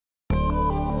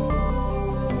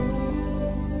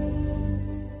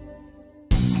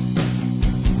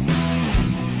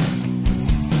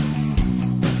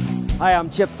Hi,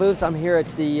 I'm Chip Foose. I'm here at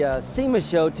the SEMA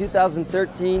Show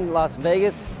 2013 Las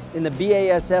Vegas. In the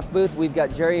BASF booth, we've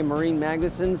got Jerry and Maureen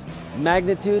Magnuson's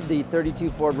Magnitude, the 32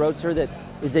 Ford Roadster that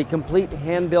is a complete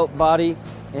hand-built body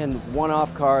and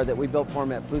one-off car that we built for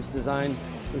them at Foose Designs.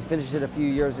 We finished it a few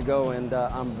years ago, and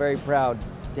I'm very proud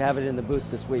to have it in the booth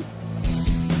this week.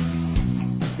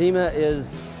 SEMA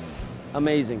is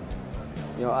amazing.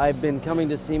 You know, I've been coming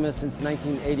to SEMA since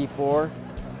 1984,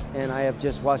 and I have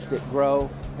just watched it grow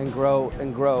and grow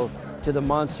and grow to the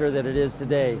monster that it is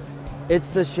today. It's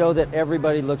the show that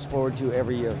everybody looks forward to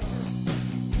every year.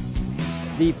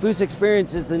 The Foose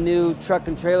Experience is the new truck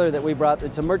and trailer that we brought.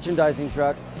 It's a merchandising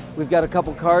truck. We've got a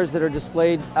couple cars that are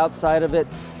displayed outside of it,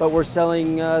 but we're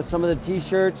selling some of the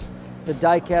t-shirts, the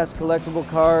die-cast collectible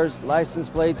cars, license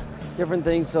plates, different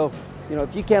things. So, you know,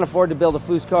 if you can't afford to build a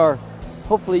Foose car,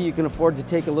 hopefully you can afford to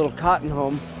take a little cotton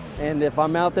home, and if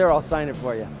I'm out there, I'll sign it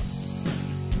for you.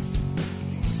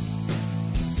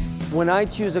 When I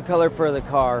choose a color for the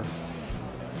car,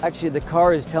 actually the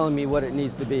car is telling me what it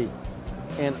needs to be.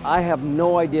 And I have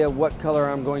no idea what color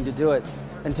I'm going to do it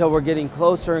until we're getting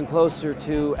closer and closer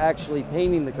to actually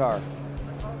painting the car.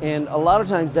 And a lot of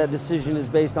times that decision is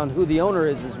based on who the owner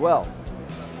is as well.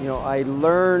 You know, I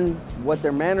learn what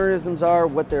their mannerisms are,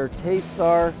 what their tastes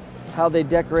are, how they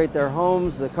decorate their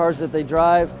homes, the cars that they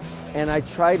drive, and I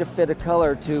try to fit a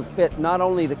color to fit not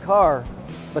only the car,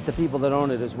 but the people that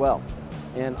own it as well.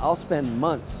 And I'll spend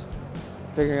months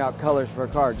figuring out colors for a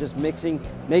car, just mixing,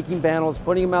 making panels,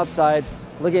 putting them outside,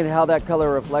 looking at how that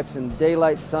color reflects in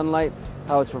daylight, sunlight,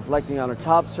 how it's reflecting on a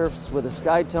top surface with a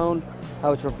sky tone,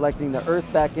 how it's reflecting the earth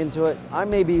back into it. I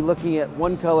may be looking at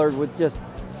one color with just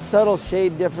subtle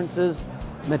shade differences,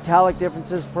 metallic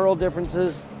differences, pearl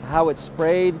differences, how it's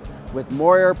sprayed with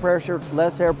more air pressure,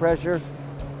 less air pressure.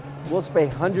 We'll spray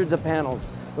hundreds of panels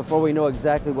before we know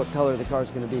exactly what color the car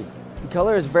is going to be. The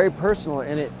color is very personal,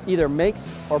 and it either makes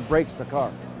or breaks the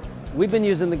car. We've been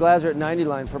using the Glazert 90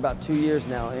 line for about 2 years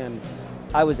now, and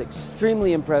I was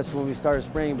extremely impressed when we started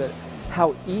spraying, but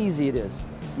how easy it is.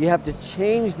 You have to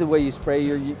change the way you spray.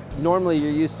 Normally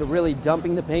you're used to really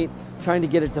dumping the paint, trying to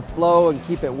get it to flow and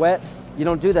keep it wet. You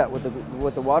don't do that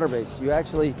with the water base. You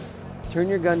actually turn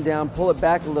your gun down, pull it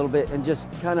back a little bit, and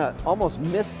just kind of almost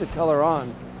mist the color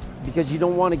on, because you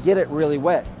don't want to get it really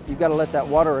wet. You've got to let that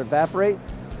water evaporate.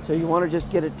 So you want to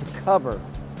just get it to cover,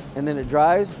 and then it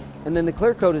dries, and then the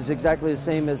clear coat is exactly the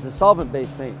same as the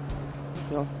solvent-based paint.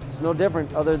 You know, it's no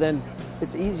different other than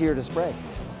it's easier to spray.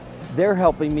 They're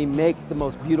helping me make the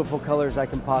most beautiful colors I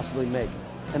can possibly make,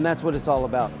 and that's what it's all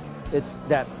about. It's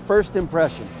that first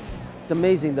impression. It's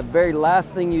amazing. The very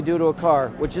last thing you do to a car,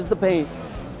 which is the paint,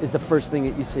 is the first thing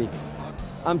that you see.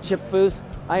 I'm Chip Foose.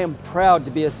 I am proud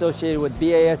to be associated with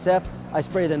BASF. I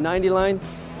spray the 90 line,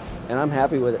 and I'm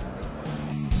happy with it.